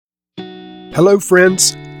Hello,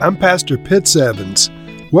 friends. I'm Pastor Pitts Evans.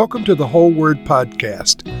 Welcome to the Whole Word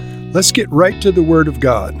Podcast. Let's get right to the Word of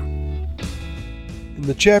God. In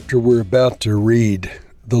the chapter we're about to read,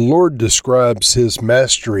 the Lord describes His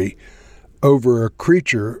mastery over a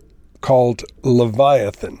creature called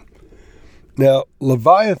Leviathan. Now,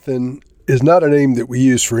 Leviathan is not a name that we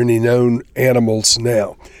use for any known animals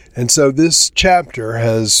now. And so this chapter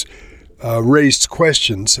has raised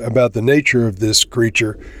questions about the nature of this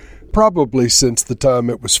creature, probably since the time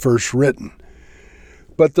it was first written.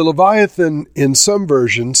 But the Leviathan in some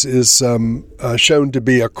versions is shown to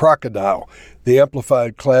be a crocodile. The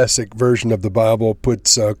Amplified Classic version of the Bible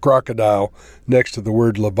puts crocodile next to the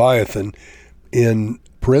word Leviathan in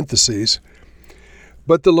parentheses.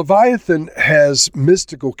 But the Leviathan has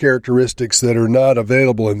mystical characteristics that are not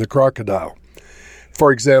available in the crocodile.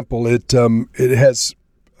 For example, it has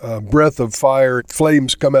breath of fire,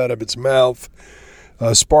 flames come out of its mouth,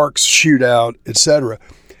 sparks shoot out, etc.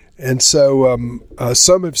 And so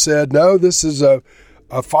some have said, no, this is a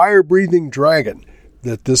fire-breathing dragon,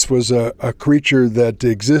 that this was a creature that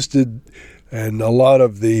existed, and a lot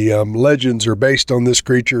of the legends are based on this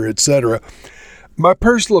creature, etc. My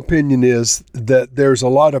personal opinion is that there's a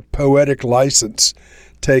lot of poetic license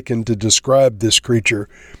taken to describe this creature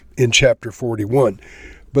in chapter 41.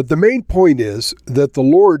 But the main point is that the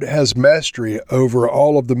Lord has mastery over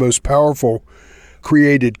all of the most powerful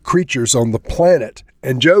created creatures on the planet,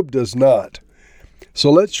 and Job does not.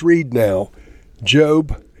 So let's read now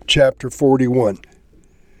Job chapter 41.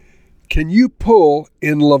 Can you pull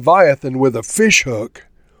in Leviathan with a fish hook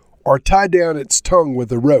or tie down its tongue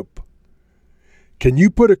with a rope? Can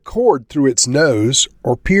you put a cord through its nose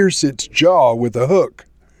or pierce its jaw with a hook?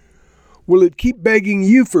 Will it keep begging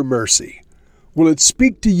you for mercy? Will it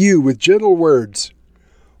speak to you with gentle words?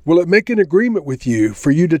 Will it make an agreement with you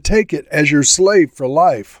for you to take it as your slave for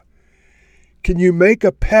life? Can you make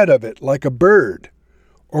a pet of it like a bird,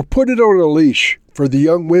 or put it on a leash for the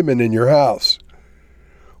young women in your house?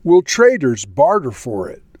 Will traders barter for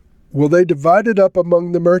it? Will they divide it up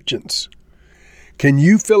among the merchants? Can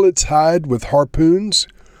you fill its hide with harpoons,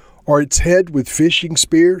 or its head with fishing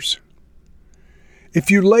spears? If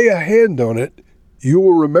you lay a hand on it, you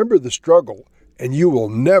will remember the struggle, and you will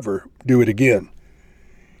never do it again.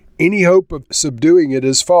 Any hope of subduing it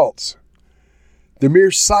is false. The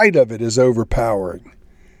mere sight of it is overpowering.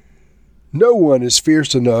 No one is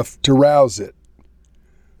fierce enough to rouse it.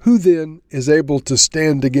 Who then is able to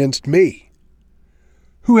stand against me?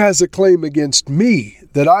 Who has a claim against me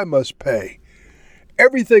that I must pay?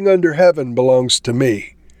 Everything under heaven belongs to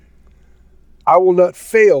me. I will not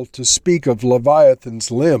fail to speak of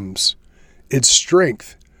Leviathan's limbs, its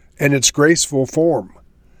strength, and its graceful form.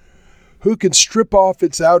 Who can strip off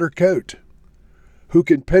its outer coat? Who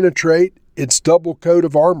can penetrate its double coat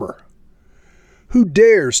of armor? Who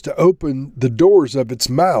dares to open the doors of its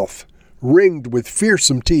mouth, ringed with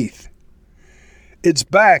fearsome teeth? Its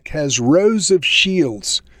back has rows of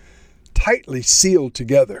shields, tightly sealed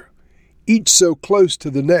together, each so close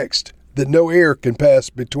to the next that no air can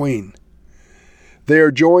pass between. They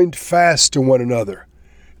are joined fast to one another.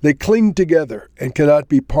 They cling together and cannot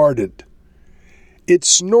be parted. Its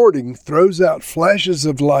snorting throws out flashes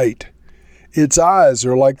of light. Its eyes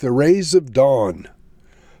are like the rays of dawn.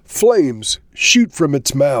 Flames shoot from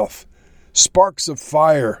its mouth. Sparks of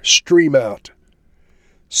fire stream out.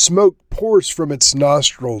 Smoke pours from its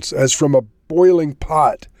nostrils as from a boiling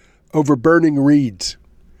pot over burning reeds.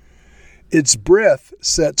 Its breath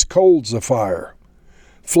sets coals afire.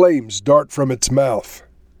 Flames dart from its mouth.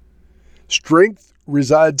 Strength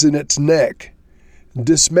resides in its neck.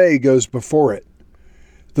 Dismay goes before it.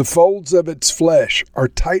 The folds of its flesh are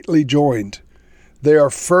tightly joined. They are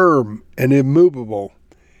firm and immovable.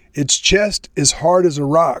 Its chest is hard as a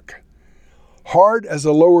rock, hard as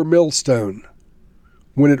a lower millstone.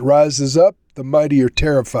 When it rises up, the mighty are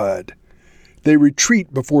terrified. They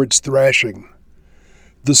retreat before its thrashing.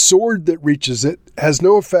 The sword that reaches it has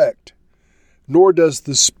no effect, nor does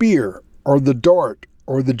the spear or the dart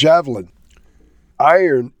or the javelin.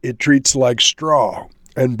 Iron it treats like straw,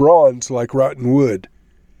 and bronze like rotten wood.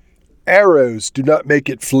 Arrows do not make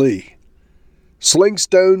it flee. Sling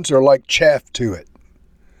stones are like chaff to it.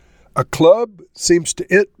 A club seems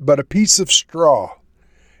to it but a piece of straw.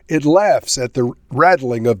 It laughs at the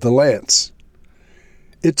rattling of the lance.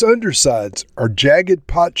 Its undersides are jagged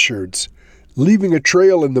potsherds, leaving a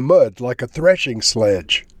trail in the mud like a threshing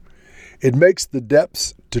sledge. It makes the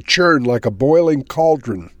depths to churn like a boiling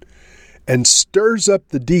cauldron, and stirs up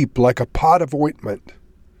the deep like a pot of ointment.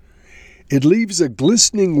 It leaves a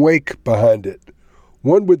glistening wake behind it.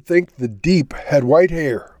 One would think the deep had white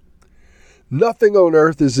hair. Nothing on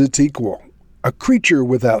earth is its equal. a creature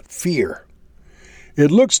without fear.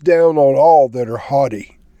 It looks down on all that are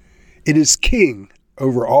haughty. It is king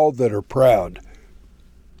over all that are proud.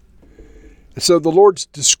 So the Lord's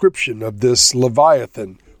description of this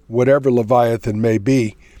Leviathan, whatever Leviathan may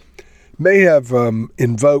be, may have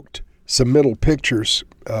invoked some mental pictures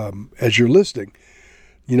as you're listening.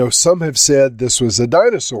 You know, some have said this was a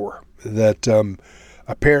dinosaur that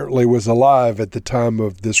apparently was alive at the time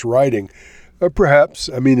of this writing. Perhaps,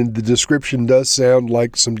 I mean, the description does sound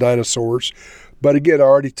like some dinosaurs. But again, I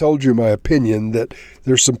already told you my opinion that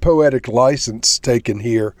there's some poetic license taken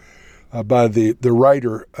here by the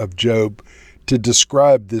writer of Job to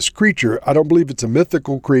describe this creature. I don't believe it's a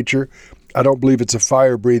mythical creature. I don't believe it's a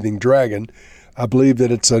fire-breathing dragon. I believe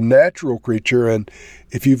that it's a natural creature. And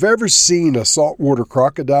if you've ever seen a saltwater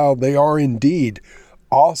crocodile, they are indeed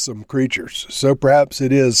awesome creatures. So perhaps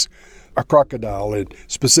it is a crocodile, and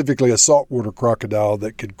specifically a saltwater crocodile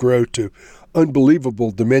that could grow to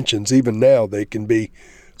unbelievable dimensions. Even now, they can be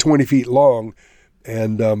 20 feet long.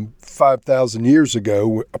 And 5,000 years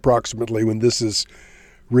ago, approximately, when this is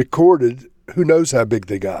recorded, who knows how big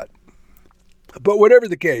they got. But whatever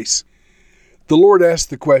the case, the Lord asked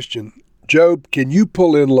the question, Job, can you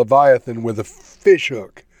pull in Leviathan with a fish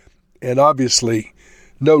hook? And obviously,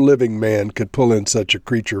 no living man could pull in such a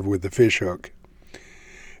creature with a fish hook.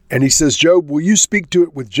 And he says, Job, will you speak to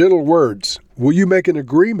it with gentle words? Will you make an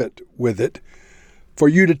agreement with it for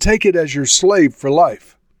you to take it as your slave for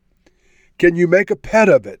life? Can you make a pet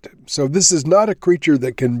of it? So this is not a creature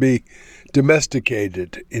that can be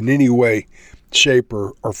domesticated in any way, shape,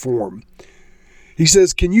 or form. He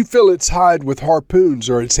says, can you fill its hide with harpoons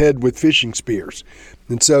or its head with fishing spears?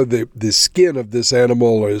 And so the skin of this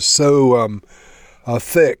animal is so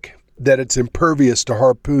thick that it's impervious to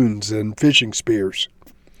harpoons and fishing spears.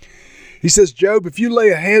 He says, Job, if you lay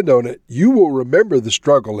a hand on it, you will remember the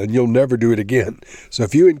struggle and you'll never do it again. So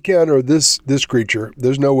if you encounter this creature,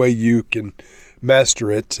 there's no way you can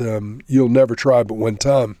master it. You'll never try but one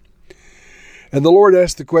time. And the Lord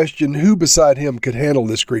asked the question, who beside him could handle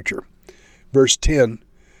this creature? Verse 10,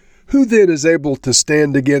 who then is able to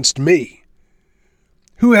stand against me?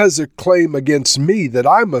 Who has a claim against me that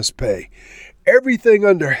I must pay? Everything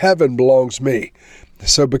under heaven belongs to me.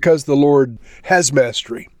 So because the Lord has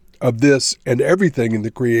mastery of this and everything in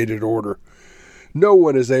the created order, no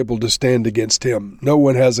one is able to stand against him. No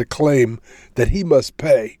one has a claim that he must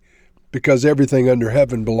pay because everything under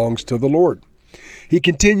heaven belongs to the Lord. He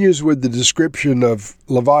continues with the description of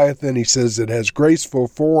Leviathan. He says it has graceful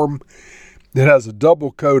form. It has a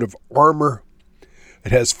double coat of armor.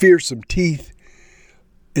 It has fearsome teeth.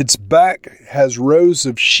 Its back has rows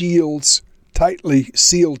of shields tightly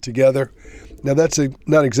sealed together. Now, that's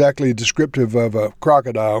not exactly descriptive of a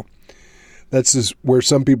crocodile. That's just where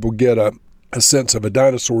some people get a sense of a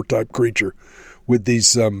dinosaur-type creature with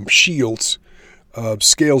these shields,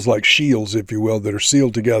 scales like shields, if you will, that are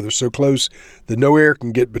sealed together so close that no air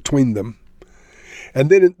can get between them. And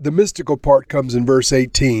then the mystical part comes in verse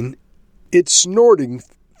 18. Its snorting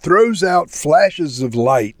throws out flashes of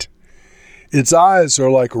light. Its eyes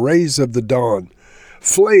are like rays of the dawn.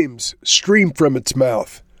 Flames stream from its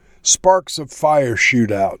mouth. Sparks of fire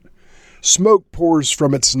shoot out. Smoke pours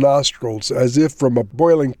from its nostrils as if from a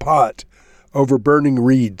boiling pot over burning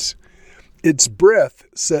reeds. Its breath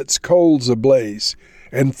sets coals ablaze,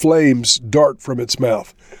 and flames dart from its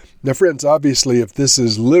mouth. Now, friends, obviously, if this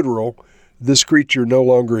is literal, this creature no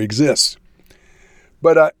longer exists.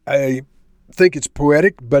 But I think it's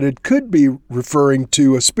poetic, but it could be referring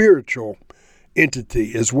to a spiritual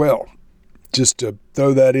entity as well. Just to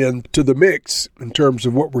throw that into the mix in terms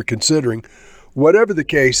of what we're considering. Whatever the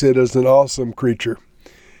case, it is an awesome creature.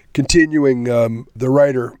 Continuing, the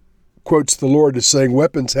writer quotes the Lord as saying,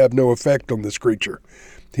 weapons have no effect on this creature.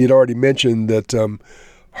 He had already mentioned that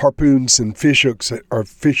harpoons and fish hooks or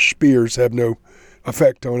fish spears have no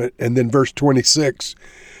effect on it. And then verse 26,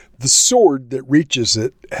 the sword that reaches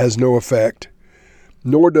it has no effect,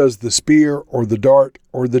 nor does the spear or the dart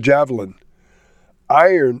or the javelin.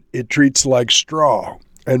 Iron it treats like straw,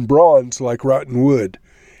 and bronze like rotten wood.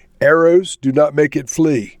 Arrows do not make it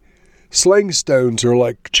flee. Sling stones are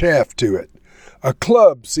like chaff to it. A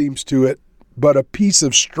club seems to it but a piece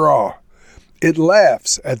of straw. It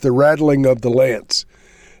laughs at the rattling of the lance.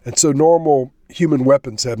 And so normal human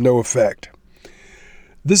weapons have no effect.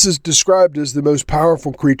 This is described as the most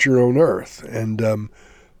powerful creature on earth. And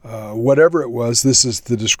whatever it was, this is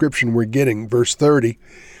the description we're getting. Verse 30,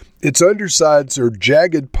 its undersides are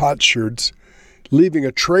jagged potsherds, leaving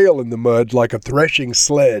a trail in the mud like a threshing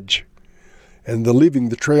sledge. And the leaving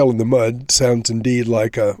the trail in the mud sounds indeed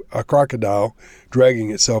like a crocodile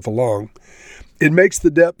dragging itself along. It makes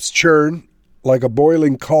the depths churn like a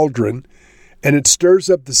boiling cauldron, and it stirs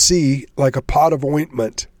up the sea like a pot of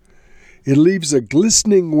ointment. It leaves a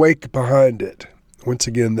glistening wake behind it. Once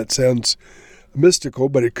again, that sounds mystical,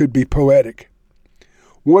 but it could be poetic.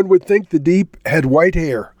 One would think the deep had white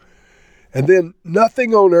hair, and then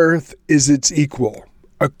nothing on earth is its equal,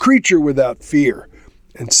 a creature without fear.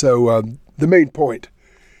 And so the main point,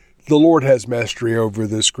 the Lord has mastery over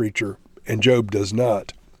this creature, and Job does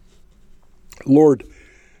not. Lord,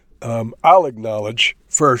 I'll acknowledge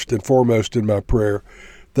first and foremost in my prayer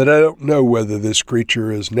that I don't know whether this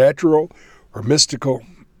creature is natural or mystical,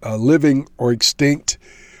 living or extinct,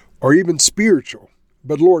 or even spiritual.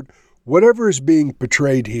 But Lord, whatever is being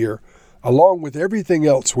portrayed here, along with everything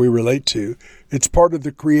else we relate to, it's part of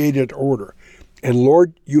the created order. And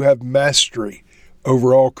Lord, you have mastery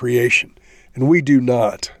over all creation, and we do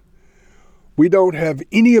not. We don't have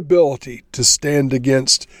any ability to stand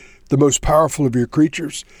against the most powerful of your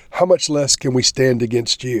creatures. How much less can we stand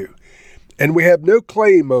against you? And we have no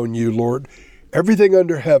claim on you, Lord. Everything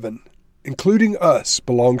under heaven, including us,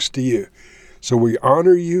 belongs to you. So we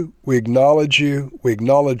honor you, we acknowledge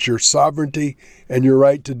your sovereignty and your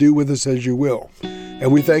right to do with us as you will.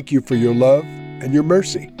 And we thank you for your love and your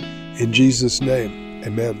mercy. In Jesus' name,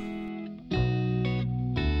 amen.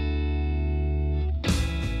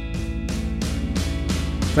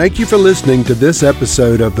 Thank you for listening to this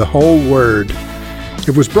episode of The Whole Word.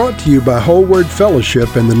 It was brought to you by Whole Word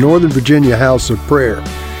Fellowship and the Northern Virginia House of Prayer.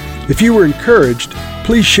 If you were encouraged,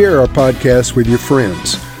 please share our podcast with your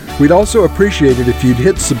friends. We'd also appreciate it if you'd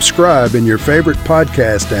hit subscribe in your favorite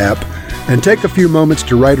podcast app and take a few moments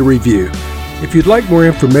to write a review. If you'd like more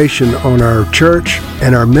information on our church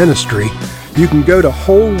and our ministry, you can go to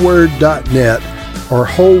wholeword.net or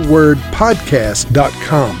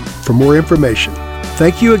wholewordpodcast.com for more information.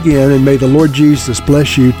 Thank you again, and may the Lord Jesus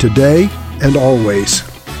bless you today and always.